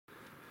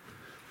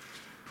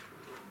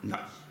No,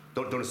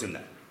 don't assume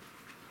that.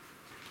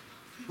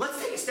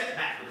 Let's take a step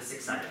back with a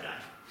 6-sided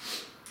die.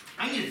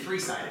 I need a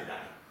 3-sided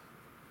die.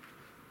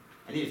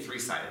 I need a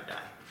 3-sided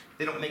die.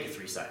 They don't make a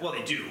 3-sided. Well,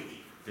 they do.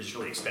 They're just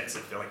really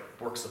expensive. They're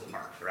like works of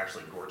art. They're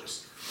actually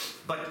gorgeous.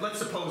 But let's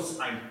suppose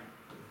I'm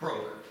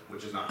broke,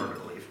 which is not hard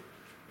to believe.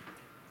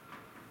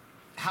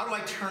 How do I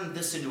turn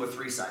this into a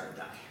 3-sided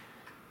die?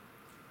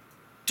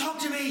 Talk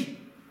to me!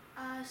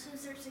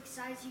 Since there's 6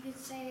 sides, you could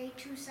say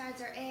 2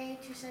 sides are A,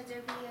 2 sides are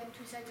B, and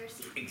 2 sides are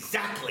C.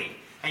 Exactly.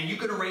 And you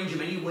can arrange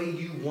them any way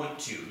you want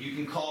to. You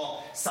can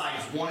call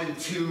sides 1 and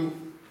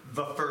 2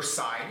 the first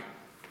side,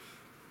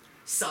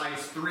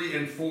 sides 3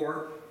 and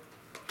 4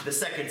 the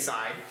second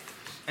side,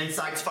 and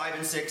sides 5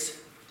 and 6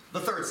 the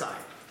third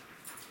side.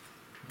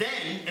 Then,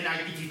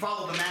 if you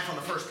follow the math on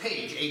the first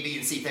page, A, B,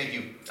 and C, thank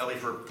you, Ellie,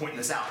 for pointing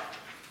this out,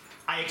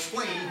 I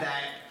explained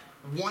that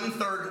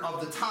 1/3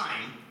 of the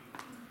time,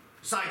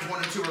 sides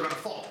 1 and 2 are going to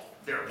fall.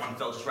 There, one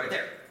fell just right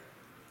there.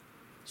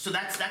 So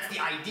that's the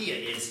idea,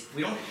 is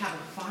we don't have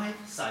a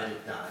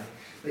 5-sided die,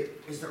 but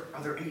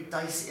are there any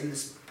dice in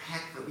this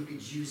pack that we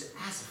could use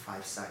as a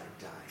 5-sided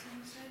die?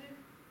 10-sided?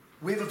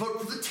 We have a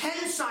vote for the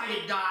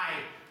 10-sided die!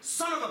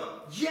 Son of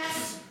a...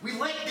 Yes! We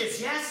like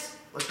this, yes?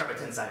 Let's grab a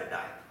 10-sided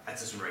die.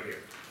 That's this one right here.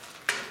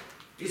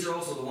 These are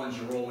also the ones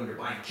you roll when you're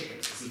buying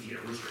chickens to see if you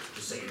get a rooster,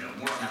 just so you know.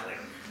 More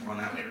on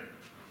that later.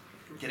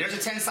 Okay, there's a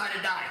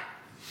 10-sided die.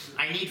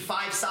 I need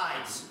 5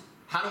 sides.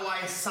 How do I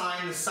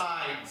assign the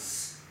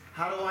sides?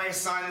 How do I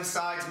assign the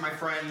sides, my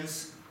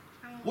friends?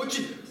 What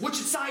should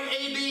side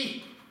A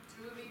be?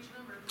 2 of each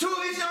number. 2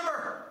 of each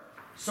number!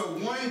 So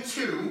 1 and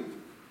 2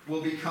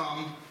 will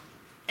become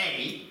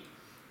A.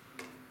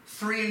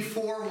 3 and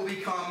 4 will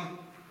become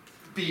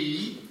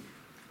B.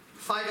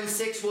 5 and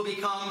 6 will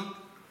become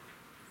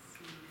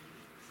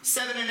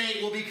 7 and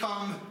 8 will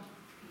become,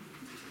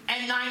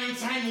 and 9 and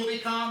 10 will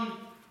become,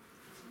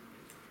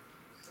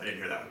 I didn't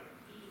hear that one.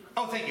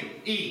 Oh, thank you,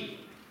 E.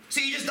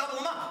 So you just double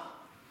them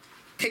up.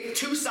 Pick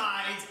 2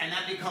 sides, and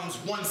that becomes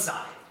 1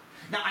 side.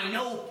 Now, I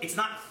know it's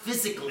not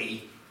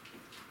physically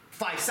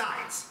 5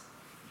 sides,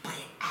 but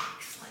it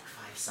acts like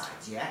 5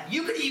 sides, yeah?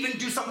 You could even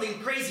do something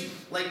crazy,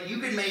 like you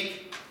could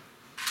make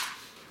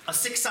a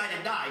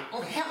 6-sided die,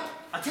 or hell,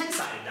 a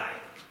 10-sided die.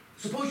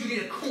 Suppose you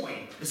need a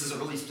coin. This is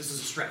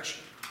a stretch.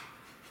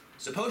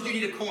 Suppose you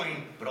need a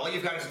coin, but all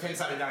you've got is a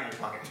 10-sided die in your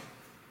pocket.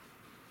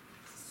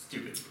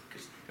 Stupid,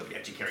 because nobody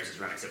actually carries this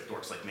around except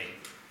dorks like me.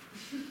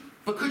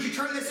 But could you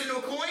turn this into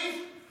a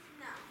coin?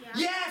 No. Yeah.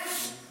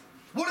 Yes!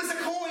 What is a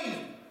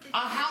coin? A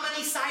how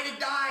many sided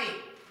die?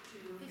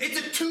 2. It's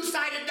a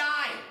 2-sided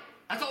die.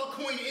 That's all a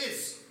coin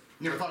is.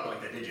 You never thought of it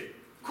like that, did you?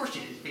 Of course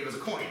you did. It was a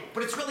coin.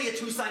 But it's really a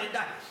 2-sided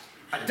die.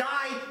 A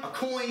die, a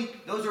coin,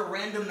 those are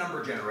random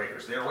number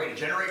generators. They're a way to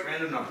generate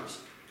random numbers.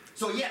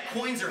 So yeah,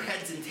 coins are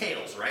heads and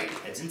tails, right?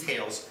 Heads and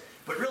tails.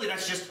 But really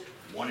that's just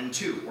 1 and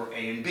 2, or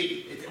A and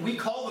B. We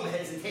call them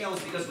heads and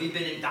tails because we've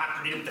been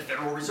indoctrinated with the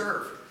Federal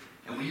Reserve.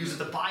 And we use it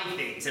to buy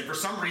things. And for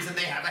some reason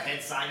they have a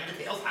head side and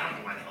a tails. I don't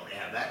know why the hell they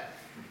have that.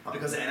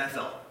 Because of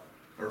NFL.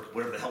 Or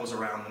whatever the hell was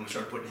around when we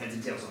started putting heads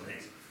and tails on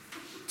things.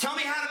 Tell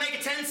me how to make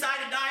a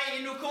 10-sided die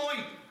into a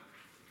coin.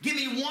 Give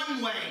me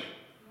one way.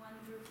 1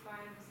 through 5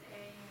 is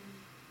A and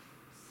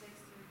 6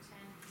 through 10.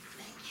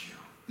 Thank you.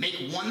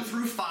 Make 1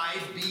 through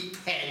 5 be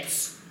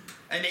heads,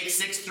 and make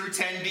 6 through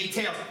 10 be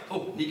tails.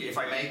 Oh, Nika, if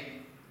I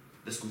may,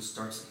 this one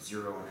starts at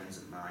 0 and ends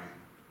at 9.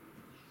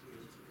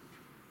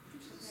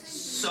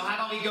 So how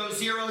about we go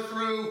 0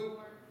 through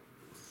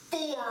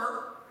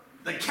 4?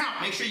 The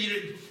count. Make sure you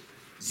do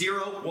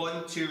 0,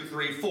 1, 2,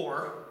 3,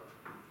 4,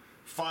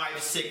 5,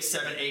 6,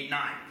 7, 8,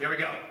 9. There we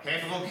go.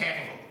 Half of them,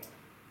 half of them.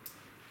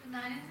 But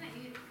 9 isn't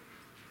even.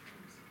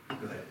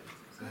 Go ahead.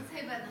 I was gonna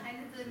say, but 9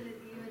 isn't an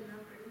even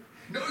number.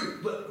 No,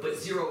 but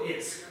 0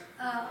 is.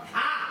 Oh.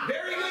 Ah,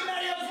 very good,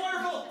 Maddie. That was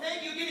wonderful.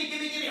 Thank you. Give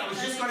me. I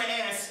was just going to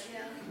ask.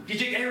 Yeah. Did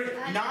you hear?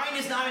 9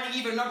 is not an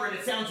even number, and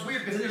it sounds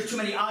weird because then there's too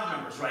many odd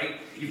numbers, right?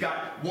 You've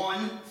got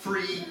 1,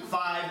 3,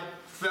 5,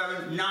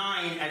 7,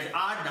 9 as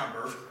odd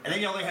numbers, and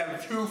then you only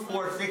have 2,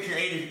 4, 6, and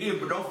 8 as even.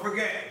 But don't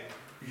forget,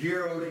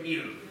 0 to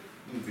even.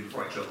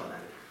 Before I choke on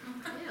that.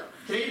 Ew.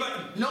 Can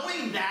anybody,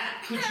 knowing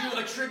that, could you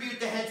attribute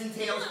the heads and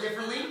tails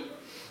differently?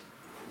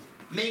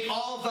 Make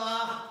all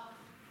the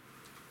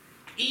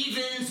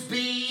evens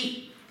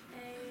be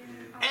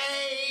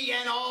A,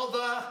 and all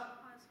the...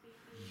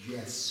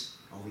 Yes,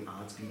 all the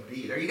odds be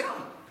B. There you go.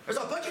 There's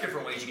a bunch of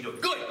different ways you can do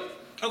it. Good.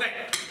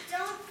 Okay.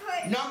 Don't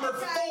put Number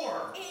the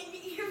 4.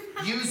 in your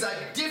mouth. Use a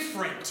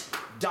different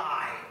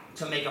die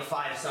to make a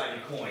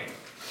 5-sided coin.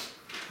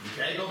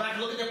 Okay, go back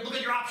and look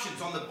at your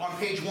options on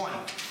page 1.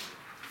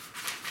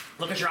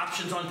 Look at your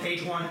options on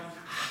page 1.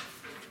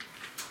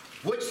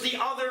 What's the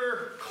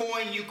other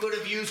coin you could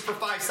have used for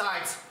 5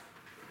 sides?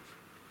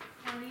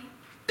 20.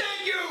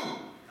 Thank you!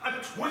 A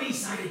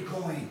 20-sided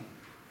coin.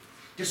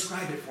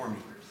 Describe it for me.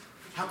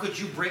 How could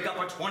you break up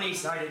a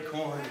 20-sided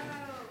coin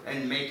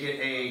and make it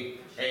a...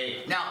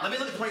 Now, let me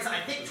look at 20 sided.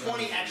 I think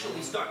 20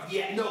 actually starts...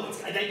 Yeah, no,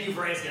 thank you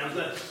for asking.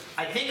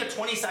 I think a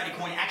 20-sided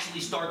coin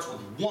actually starts with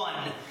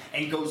 1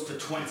 and goes to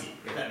 20,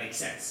 if that makes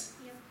sense.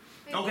 Yep.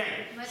 Wait,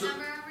 Okay, What so-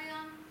 number are we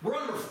on? We're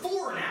on number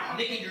 4 now. I'm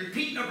making you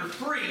repeat number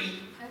 3,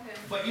 Okay.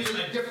 but using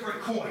a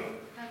different coin.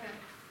 Okay.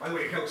 By the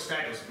way, your Coke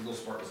fabulous with the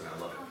little sparkles in it. I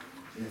love it.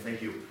 Yeah,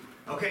 thank you.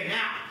 Okay,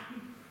 now.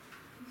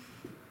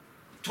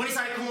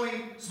 20-sided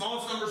coin,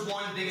 smallest number is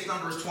 1, biggest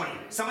number is 20.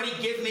 Somebody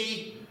give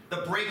me the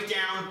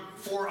breakdown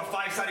for a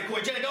 5-sided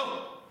coin. Jenna,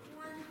 go!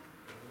 1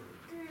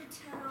 through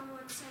 10 on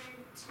one side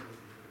and 2.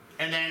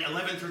 And then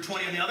 11 through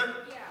 20 on the other?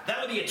 Yeah.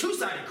 That would be a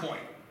 2-sided coin.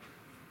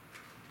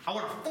 I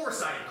want a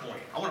 4-sided coin.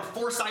 I want a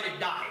 4-sided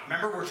die.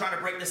 Remember, we're trying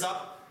to break this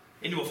up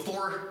into a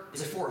 4.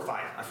 Is it 4 or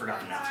 5? I've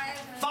forgotten now.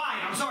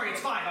 5. I'm sorry, it's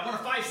 5. I want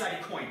a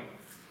 5-sided coin.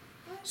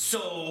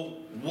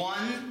 So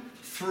 1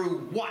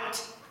 through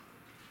what?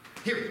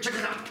 Here, check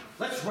this out.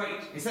 Let's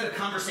write, instead of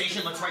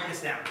conversation, let's write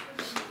this down.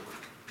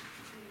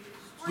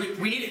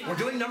 We need it. We're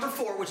doing number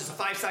 4, which is a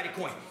 5-sided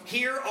coin.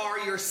 Here are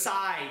your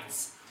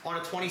sides on a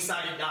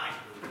 20-sided die.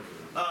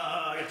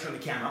 I gotta turn the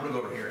camera. I'm gonna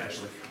go over here,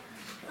 actually.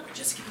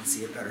 Just so you can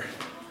see it better.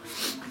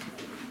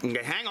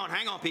 Okay, hang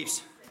on,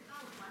 peeps.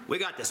 We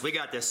got this.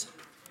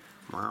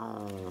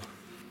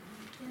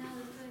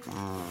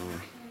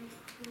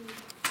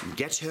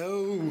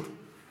 Ghetto.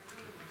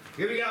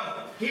 Here we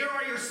go. Here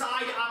are your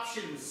side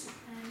options.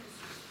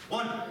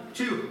 1,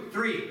 2,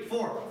 3,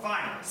 4,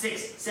 5,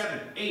 6, 7,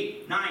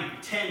 8, 9,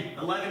 10,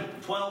 11,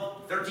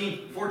 12,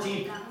 13,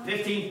 14,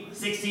 15,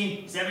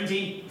 16,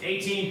 17,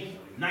 18,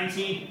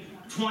 19,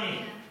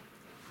 20.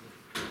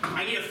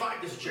 I need a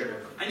 5. This is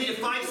chair. I need a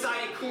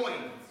 5-sided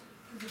coin.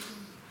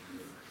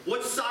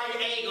 What's side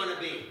A gonna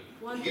be?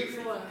 1 through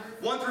 4.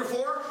 1 through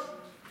 4?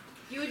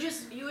 You would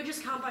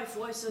just count by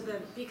 4, so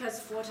that because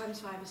 4 times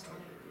 5 is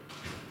 20.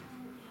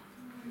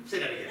 Say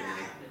that again.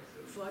 Amelia.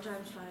 4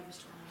 times 5 is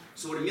 20.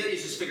 So what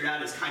Amelia's just figured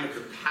out is kind of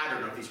the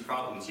pattern of these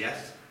problems,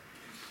 yes?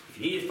 If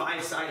you need a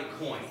 5-sided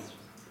coin,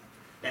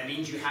 that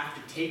means you have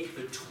to take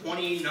the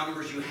 20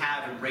 numbers you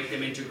have and break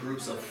them into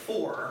groups of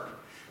 4,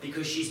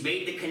 because she's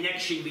made the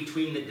connection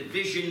between the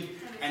division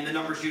and the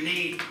numbers you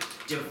need.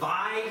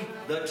 Divide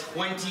the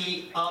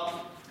 20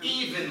 up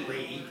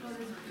evenly.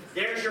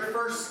 There's your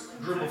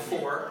first group of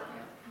 4.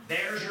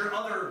 There's your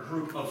other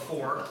group of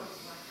 4.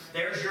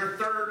 There's your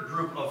third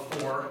group of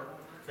 4.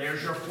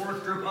 There's your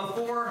fourth group of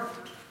 4.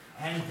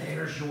 And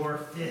there's your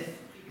 5th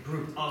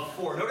group of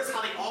 4. Notice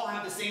how they all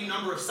have the same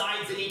number of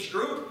sides in each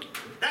group?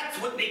 That's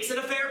what makes it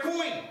a fair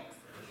coin.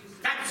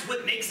 That's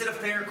what makes it a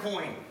fair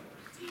coin.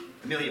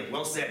 Amelia,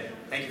 well said.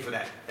 Thank you for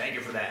that. Thank you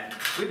for that.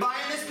 We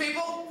buying this,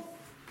 people?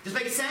 Does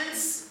it make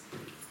sense?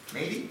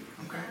 Maybe?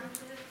 Okay.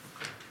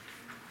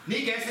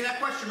 Nick, answer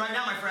that question right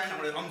now, my friend. I'm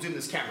going to unzoom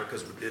this camera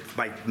because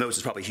my nose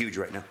is probably huge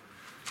right now.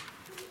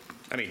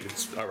 I mean,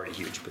 it's already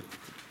huge, but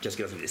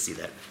Jessica doesn't need to see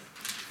that.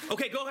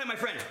 Okay, go ahead, my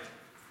friend.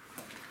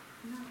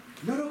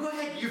 No, go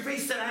ahead. Your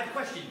face said I have a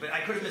question, but I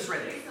could have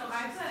misread it. So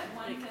I put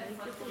 1/5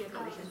 plus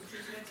 2/5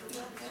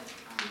 so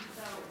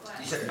what?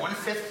 You said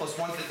 1/5 plus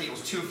 1/5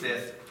 equals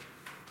 2/5,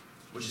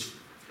 which is,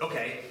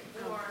 okay.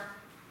 Or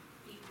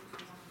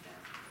equals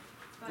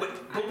 1/5.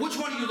 But which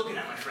one are you looking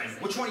at, my friend?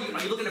 Which one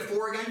are you looking at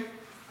 4 again?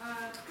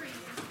 3.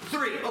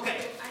 3,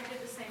 okay. I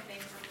did the same thing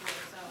for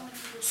 4,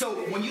 so.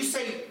 So when you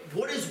say,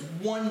 what does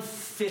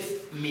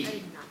 1/5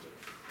 mean?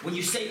 When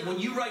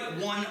you write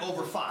 1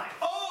 over 5.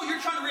 Oh, you're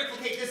trying to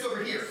replicate this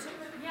over here.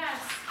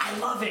 Yes. I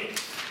love it.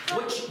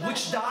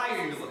 Which die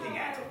are you looking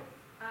at? Okay,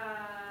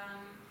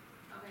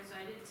 so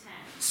I did 10.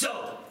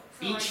 So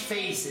each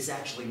face is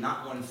actually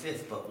not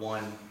 1/5, but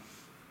 1/10.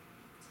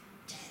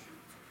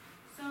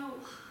 So,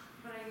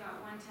 but I got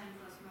 1/10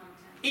 plus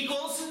 1/10.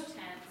 Equals?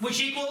 2/10.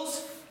 Which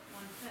equals?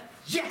 1/5.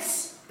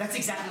 Yes, that's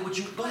exactly what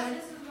you. Go But ahead.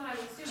 this is what I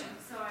was doing.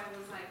 So I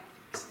was like,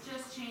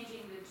 just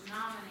changing the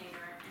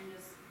denominator and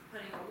just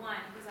putting a 1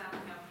 because I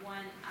only have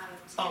 1 out of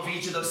 10. Of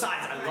each of those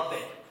sides, I love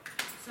it.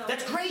 So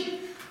That's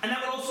great, and that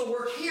would also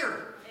work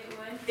here. it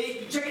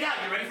would. Check it out.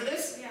 You ready for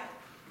this? Yeah.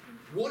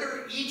 What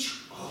are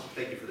each? Oh,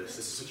 thank you for this.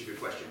 This is such a good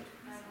question.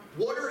 I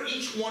don't- What are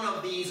each one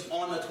of these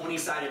on the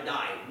 20-sided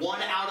die?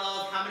 1 out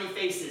of how many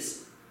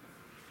faces?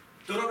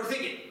 Don't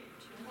overthink it.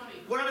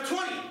 1 out of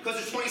 20, because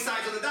there's 20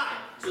 sides on the die.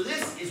 So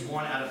this is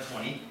 1 out of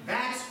 20.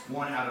 That's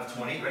 1 out of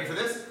 20. Ready for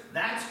this?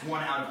 That's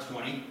 1 out of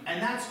 20,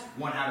 and that's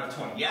 1 out of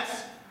 20.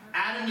 Yes?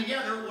 Add them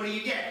together, what do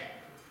you get?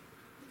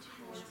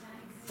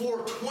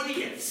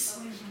 4/20ths.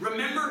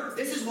 Remember,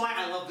 this is why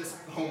I love this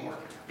homework,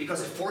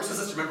 because it forces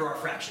us to remember our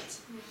fractions.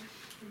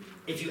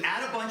 If you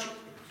add a bunch,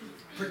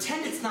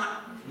 pretend it's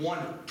not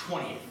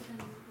 1/20th.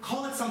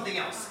 Call it something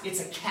else. It's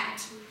a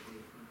cat.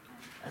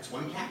 That's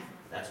 1 cat,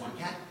 that's 1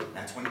 cat,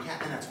 that's 1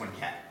 cat, and that's 1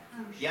 cat.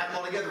 You add them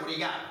all together, what do you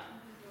got?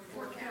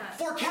 4 cats.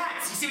 4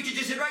 cats. You see what you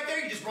just did right there?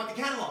 You just brought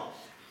the cat along.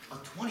 A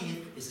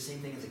 20th is the same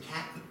thing as a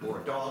cat,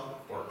 or a dog,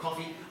 or a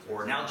coffee,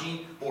 or an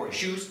Nalgene, or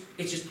shoes.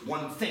 It's just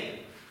one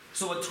thing.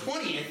 So a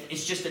 20th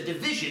is just a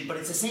division, but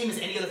it's the same as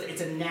any other,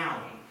 it's a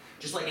noun.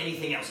 Just like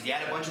anything else. If you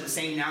add a bunch of the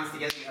same nouns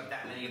together, you have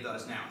that many of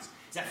those nouns.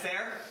 Is that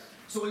fair?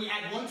 So when you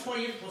add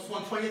 1/20th plus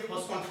 1/20th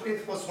plus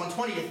 1/20th plus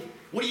 1/20th,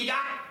 what do you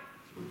got?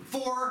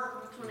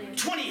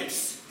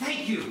 4/20ths.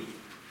 Thank you.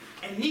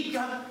 And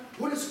Nika,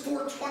 what is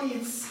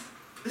 4/20ths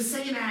the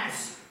same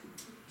as?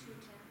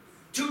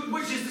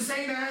 Which is the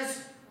same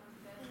as?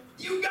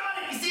 You got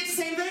it! You see it's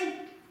the same thing?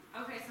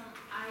 Okay, so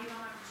I don't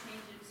have to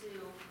change it to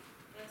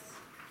this.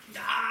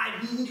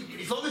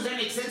 As long as that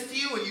makes sense to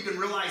you and you can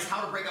realize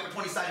how to break up a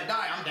 20-sided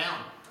die, I'm down.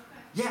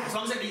 Okay. Yeah, as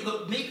long as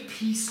look, make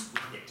peace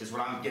with it is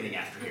what I'm getting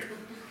after here.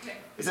 Okay.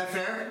 Is that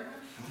fair?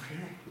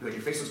 Okay. Good.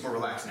 Your face looks more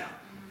relaxed now.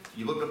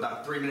 You looked up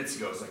about 3 minutes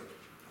ago. It's like,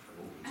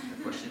 oh,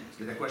 that question. Let's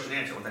get that question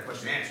answered. I want that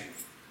question answered.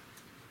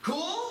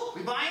 Cool?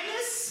 We buying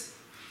this?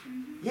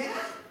 Yeah?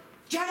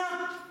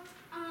 Jenna?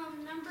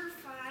 Number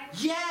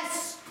 5.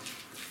 Yes!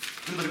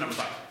 Let me look at number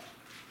 5.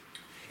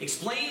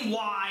 Explain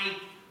why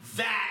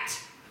that.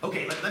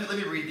 Okay, let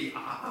me read the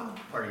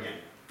part again.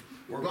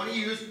 We're going to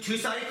use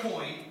two-sided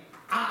coin.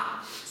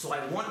 So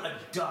I want a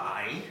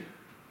die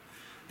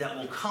that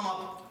will come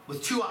up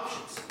with 2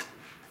 options.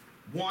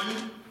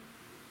 One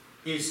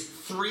is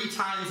 3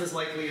 times as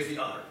likely as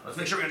the other. Let's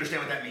make sure we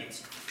understand what that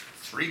means.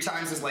 3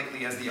 times as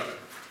likely as the other.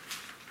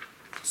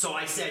 So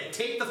I said,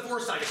 take the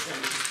 4-sided coin,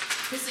 which is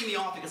pissing me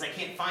off because I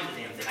can't find the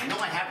damn thing. I know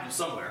I have them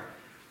somewhere.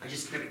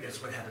 Maybe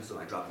that's what happens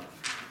when I drop them.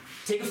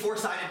 Take a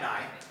 4-sided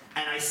die,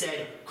 and I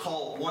said,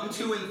 call 1,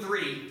 2, and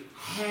 3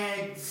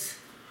 heads,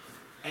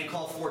 and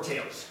call 4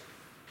 tails.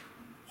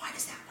 Why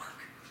does that work?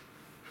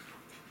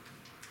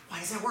 Why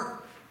does that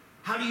work?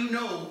 How do you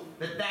know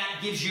that that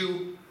gives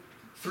you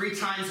 3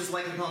 times as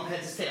likely to come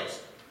heads as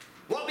tails?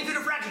 Walk me through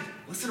the fractions.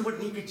 Listen to what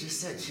Nika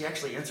just said. She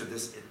actually answered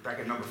this back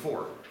at number 4.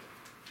 Well,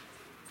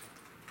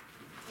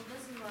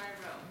 this is what I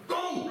wrote.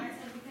 Go! I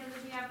said because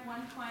if you have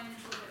one coin and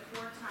flip it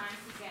 4 times,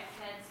 you get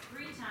heads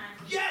 3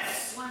 times.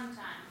 Yes! 1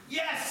 time.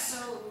 Yes!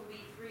 So it would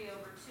be 3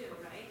 over 2,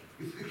 right?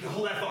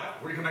 Hold that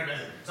thought. We're gonna come back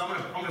to that. So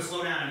I'm gonna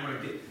slow down and I'm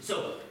gonna do.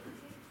 So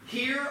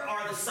here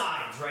are the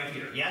sides right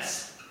here.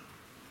 Yes?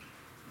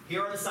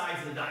 Here are the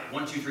sides of the die.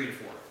 1, 2, 3, and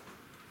 4.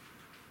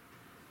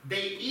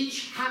 They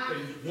each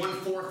happen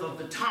 1/4 of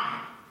the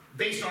time,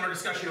 based on our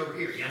discussion over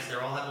here. Yes,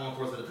 they're all happen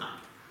 1/4 of the time.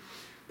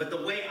 But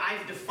the way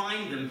I've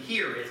defined them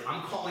here is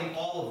I'm calling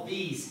all of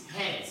these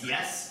heads,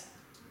 yes?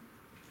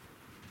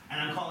 And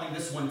I'm calling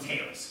this one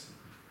tails.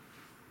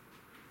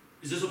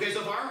 Is this okay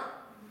so far?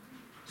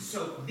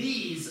 So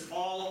these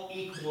all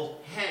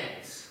equal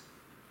heads.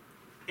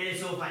 And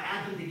so if I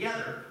add them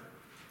together,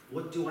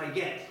 what do I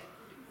get?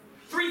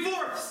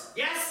 3/4,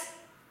 yes?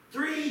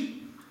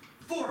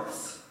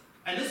 3/4.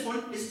 And this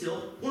one is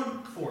still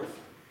 1/4.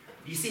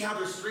 Do you see how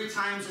there's 3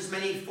 times as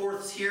many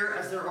fourths here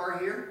as there are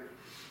here?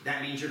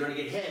 That means you're going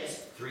to get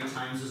heads 3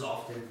 times as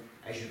often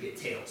as you get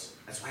tails.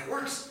 That's why it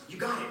works. You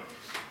got it.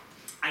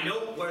 I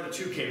know where the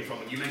 2 came from.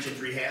 When you mentioned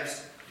 3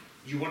 halves,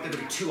 you want there to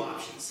be 2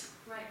 options.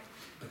 Right.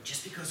 But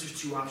just because there's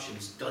 2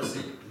 options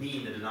doesn't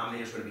mean the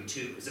denominator is going to be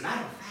 2. As a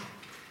matter of fact,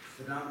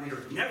 the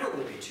denominator never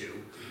will be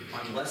 2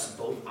 unless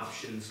both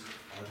options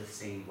are the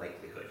same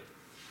likelihood.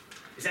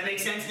 Does that make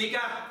sense, Nika?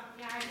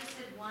 Yeah, I just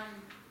did 1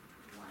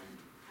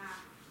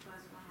 half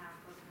plus 1 half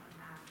plus 1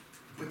 half.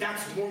 But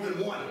that's more than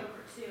 1. 3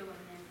 over 2, and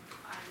then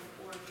I did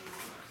 4 over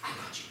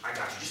 4. I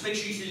got you. Just make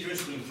sure you see the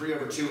difference between 3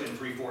 over 2 and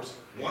 3/4.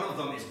 One of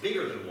them is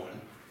bigger than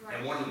 1,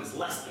 and one of them is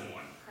less than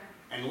 1. Okay.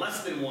 And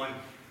less than 1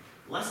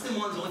 is the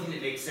only thing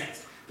that makes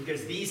sense,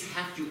 because these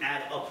have to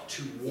add up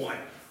to 1.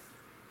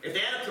 If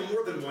they add up to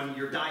more than 1,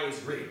 your die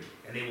is rigged,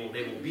 and they will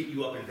beat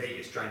you up in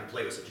Vegas trying to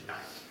play with such a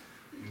die.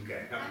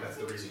 Okay, that's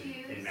the reason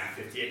in Math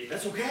 58.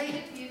 That's I'm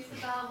okay. confused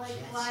about like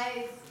Yes. why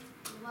is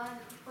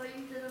what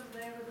you did over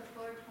there with the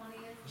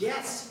 4/20th.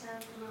 Yes. And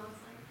I was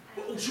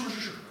like, Oh, sure.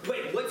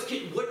 Wait,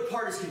 what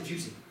part is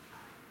confusing?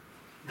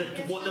 The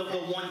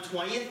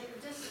 1/20th?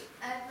 just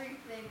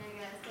everything, I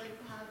guess, like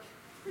how.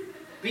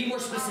 Be more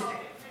specific.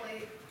 Oh,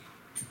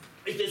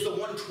 wait. Does the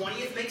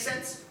 1/20th make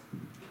sense?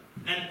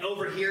 And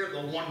over here,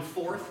 the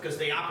 1/4, because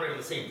they operate on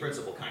the same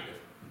principle, kind of.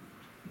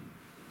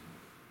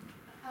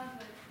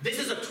 Okay. This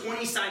is a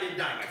 20-sided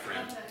die, my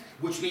friend, Okay.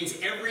 which means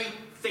every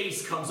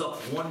face comes up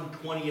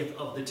 1/20th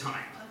of the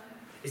time.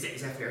 Okay.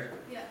 Is that fair?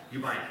 Yeah. You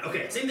buy it?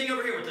 Okay. Same thing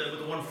over here with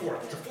the 1/4.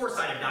 It's a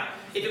 4-sided die.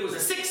 If it was a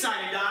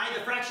 6-sided die,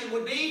 the fraction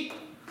would be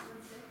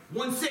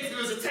 1/6. If it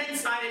was a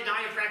 10-sided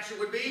die, the fraction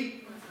would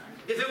be.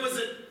 If it was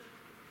a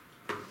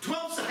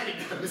 12-sided,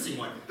 I'm missing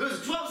one. If it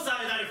was a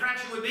 12-sided die, the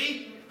fraction would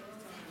be.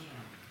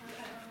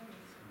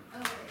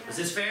 Is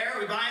this fair? Are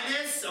we buying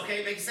this?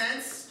 Okay, makes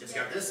sense? Just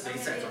got this?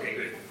 Makes sense. Okay,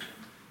 good.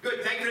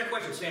 Good, thank you for that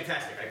question. It's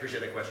fantastic. I appreciate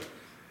that question.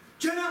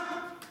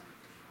 Jenna!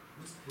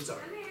 What's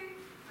up? I'm here.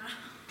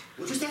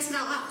 Well, just ask it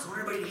out loud. I want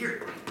everybody to hear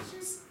it.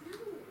 Just no.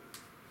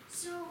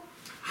 So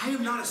I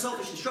am not a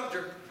selfish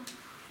instructor.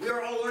 We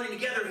are all learning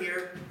together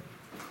here.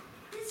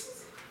 this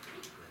is.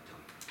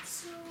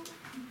 So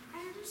I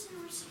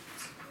understand we're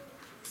supposed to go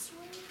this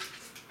way,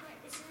 but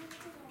isn't it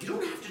the You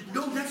don't have to.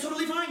 No, that's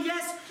totally fine.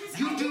 Yes,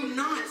 you do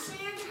not.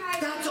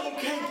 That's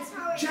okay.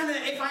 Jenna,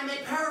 if I may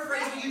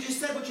paraphrase what you just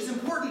said, which is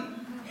important,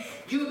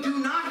 you do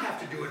not have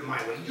to do it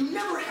my way. You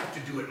never have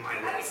to do it my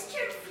I way. was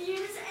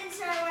confused, and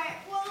so I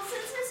went, well,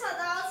 since I saw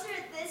the I'll do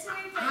it this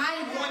way, but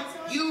I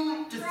want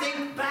you to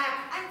think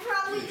back I'm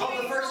probably of doing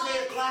the first day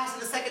of wrong. class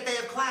and the second day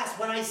of class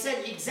when I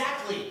said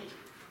exactly,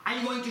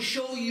 I'm going to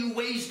show you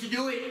ways to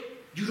do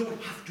it. You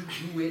don't have to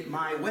do it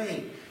my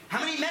way. How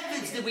many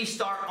methods did we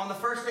start on the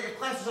first day of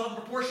class to solve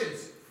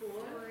proportions? 4.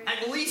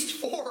 At least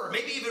 4,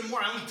 maybe even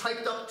more. I only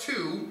typed up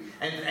 2,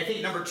 and I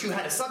think number 2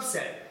 had a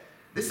subset.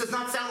 This does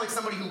not sound like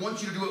somebody who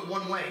wants you to do it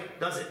one way,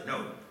 does it?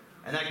 No.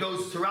 And that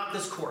goes throughout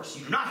this course.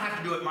 You do not have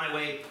to do it my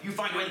way. You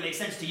find a way that makes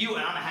sense to you,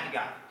 and I'm a happy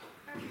guy.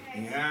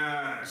 Okay.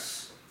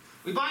 Yes.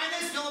 We buying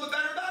this? Feel a little bit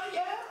better about it?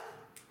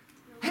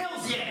 Yeah?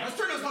 Hells yeah. Let's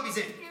turn those puppies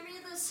in. Hand me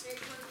the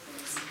stapler,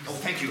 please. Oh,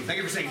 thank you. Thank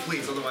you for saying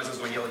please, otherwise I was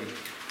going to yell at you.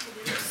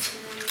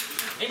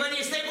 Anybody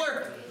need a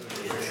stapler?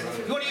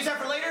 You want to use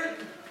that for later?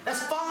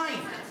 That's fine.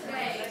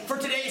 For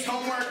today's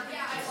homework.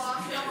 Yeah, I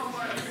lost the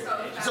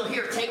homework, So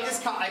here, take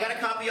this I got a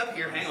copy up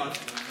here. Hang on.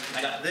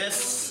 I got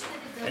this.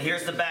 And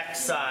here's the back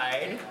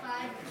side.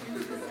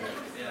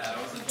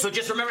 So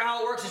just remember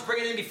how it works. Just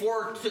bring it in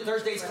before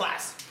Thursday's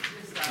class.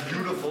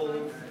 Beautiful.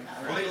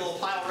 We'll make a little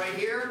pile right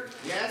here.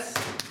 Yes.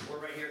 Or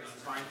right here. This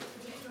is fine.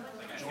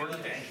 Jordan,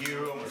 thank you.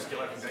 I'm going to steal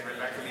everything right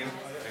back from you.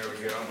 There we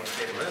go. I'm going to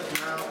take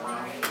this now.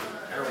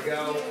 There we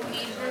go.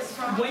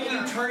 When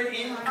you turn it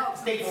in,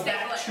 staple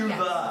that to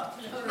the.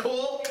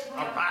 Cool?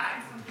 All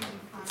right.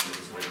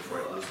 Just waiting for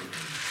it to lose it.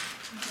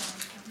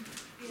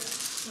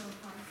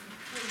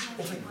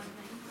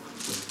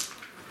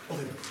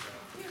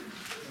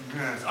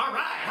 Yes. All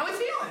right. How are we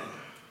feeling?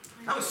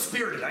 That was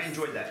spirited. I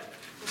enjoyed that.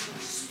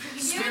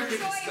 Spirited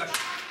discussion.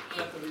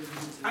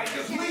 I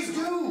do. Please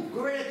do.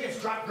 Go right ahead. Yes.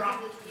 Drop.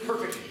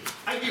 Perfect.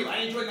 I do. I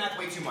enjoy math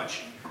way too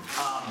much.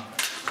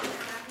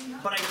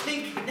 But I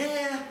think,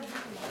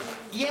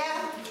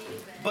 yeah.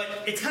 But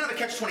it's kind of a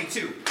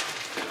catch-22.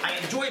 I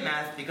enjoy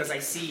math because I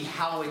see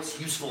how it's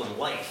useful in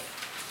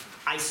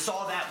life. I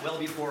saw that well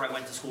before I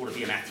went to school to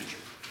be a math teacher.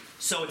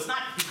 So it's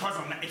not because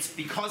it's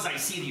because I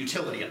see the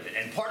utility of it.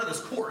 And part of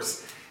this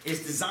course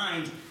is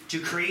designed to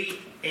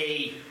create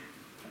a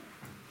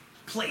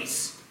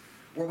place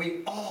where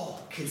we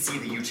all can see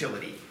the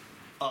utility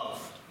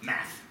of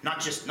math. Not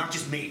just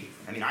me.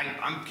 I mean,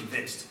 I'm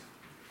convinced.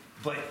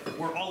 But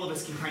where all of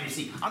us can kind of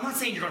see. I'm not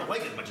saying you're going to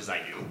like it as much as I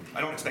do.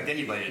 I don't expect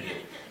anybody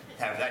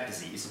to have that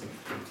disease.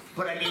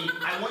 But I mean,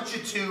 I want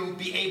you to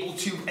be able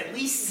to at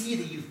least see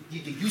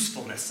the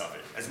usefulness of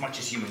it as much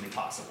as humanly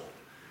possible.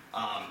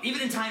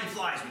 Even in Time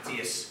Flies,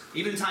 Matthias,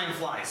 even in Time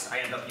Flies, I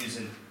end up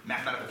using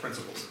mathematical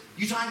principles.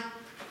 You tie?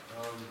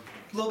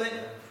 A little bit?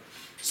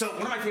 So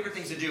one of my favorite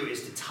things to do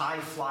is to tie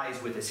flies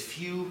with as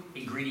few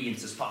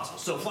ingredients as possible.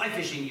 So fly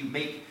fishing, you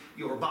make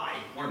or buy,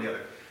 one or the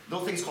other,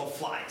 little things called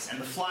flies. And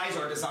the flies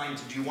are designed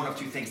to do one of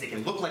two things. They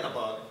can look like a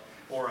bug,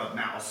 or a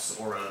mouse,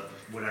 or a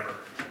whatever.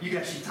 You can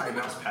actually tie a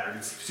mouse pattern.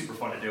 It's super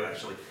fun to do,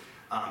 actually.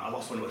 I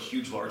lost one to a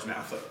huge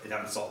largemouth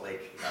down in Salt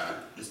Lake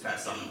this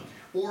past summer.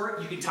 Or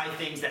you can tie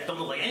things that don't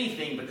look like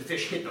anything, but the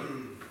fish hit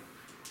them.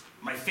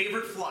 My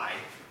favorite fly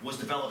was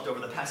developed over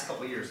the past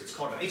couple of years. It's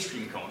called an ice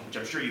cream cone, which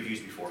I'm sure you've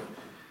used before.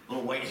 A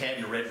little white head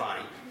and a red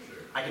body.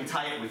 I can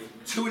tie it with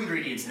 2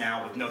 ingredients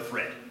now with no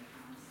thread,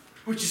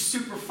 which is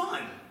super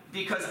fun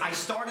because I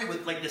started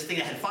with like this thing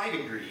that had 5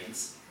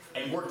 ingredients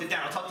and worked it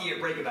down. I'll talk to you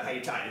at break about how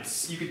you tie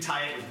it. You can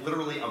tie it with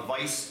literally a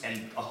vise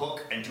and a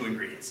hook and 2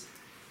 ingredients,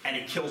 and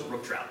it kills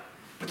brook trout.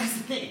 But that's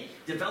the thing,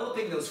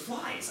 developing those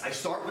flies, I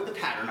start with the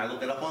pattern, I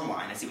look it up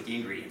online, I see what the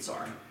ingredients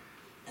are,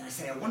 and I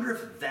say, I wonder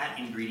if that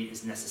ingredient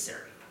is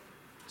necessary.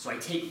 So I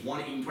take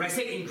one, when I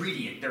say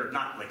ingredient, they're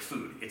not like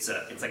food. It's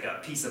like a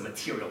piece of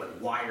material,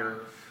 like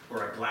wire,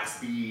 or a glass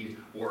bead,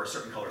 or a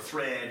certain color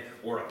thread,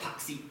 or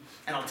epoxy,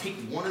 and I'll take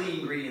one of the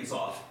ingredients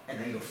off and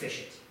then go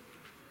fish it.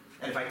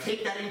 And if I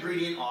take that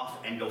ingredient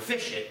off and go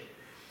fish it,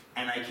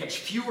 and I catch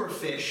fewer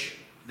fish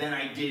than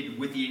I did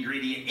with the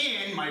ingredient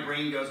in, my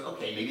brain goes,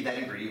 okay, maybe that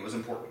ingredient was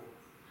important.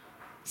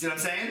 See what I'm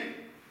saying?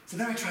 So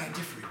then I try a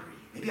different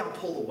ingredient. Maybe I'll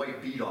pull the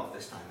white bead off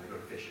this time when I go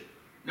to fish it.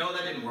 No,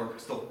 that didn't work.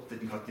 Still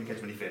didn't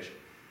catch many fish.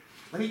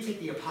 Let me take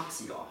the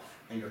epoxy off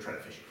and go try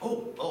to fish it.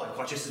 Oh, I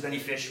caught just as many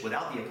fish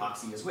without the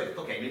epoxy as with.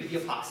 Okay, maybe the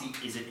epoxy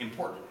isn't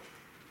important.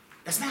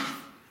 That's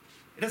math.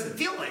 It doesn't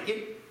feel like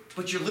it,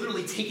 but you're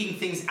literally taking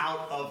things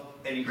out of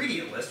an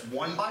ingredient list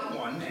one by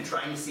one and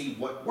trying to see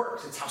what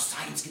works. It's how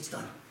science gets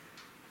done.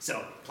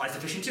 So, applies to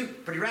fishing too.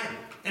 Pretty rad.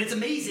 And it's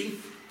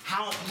amazing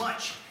how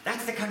much.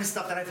 That's the kind of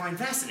stuff that I find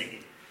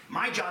fascinating.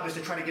 My job is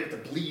to try to get it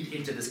to bleed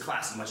into this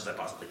class as much as I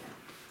possibly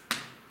can.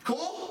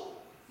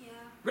 Cool? Yeah.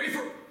 Ready for...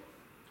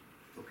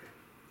 Okay.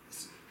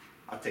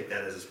 I'll take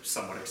that as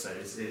somewhat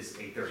excited. It is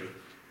 8:30.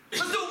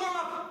 Let's do a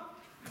warm-up!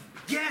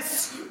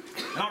 Yes!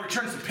 And I'll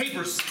return some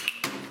papers.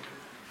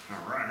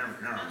 All right, there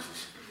we go.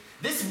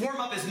 This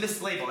warm-up is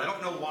mislabeled. I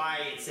don't know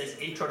why it says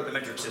Intro to the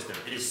Metric System.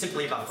 It is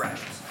simply about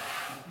fractions.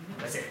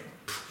 That's it.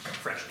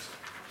 Fractions.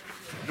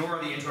 Nor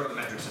the Intro to the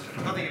Metric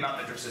System. Nothing about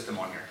metric system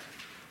on here.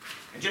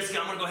 And Jessica,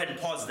 I'm going to go ahead and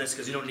pause this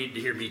because you don't need to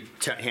hear me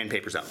hand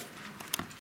papers out.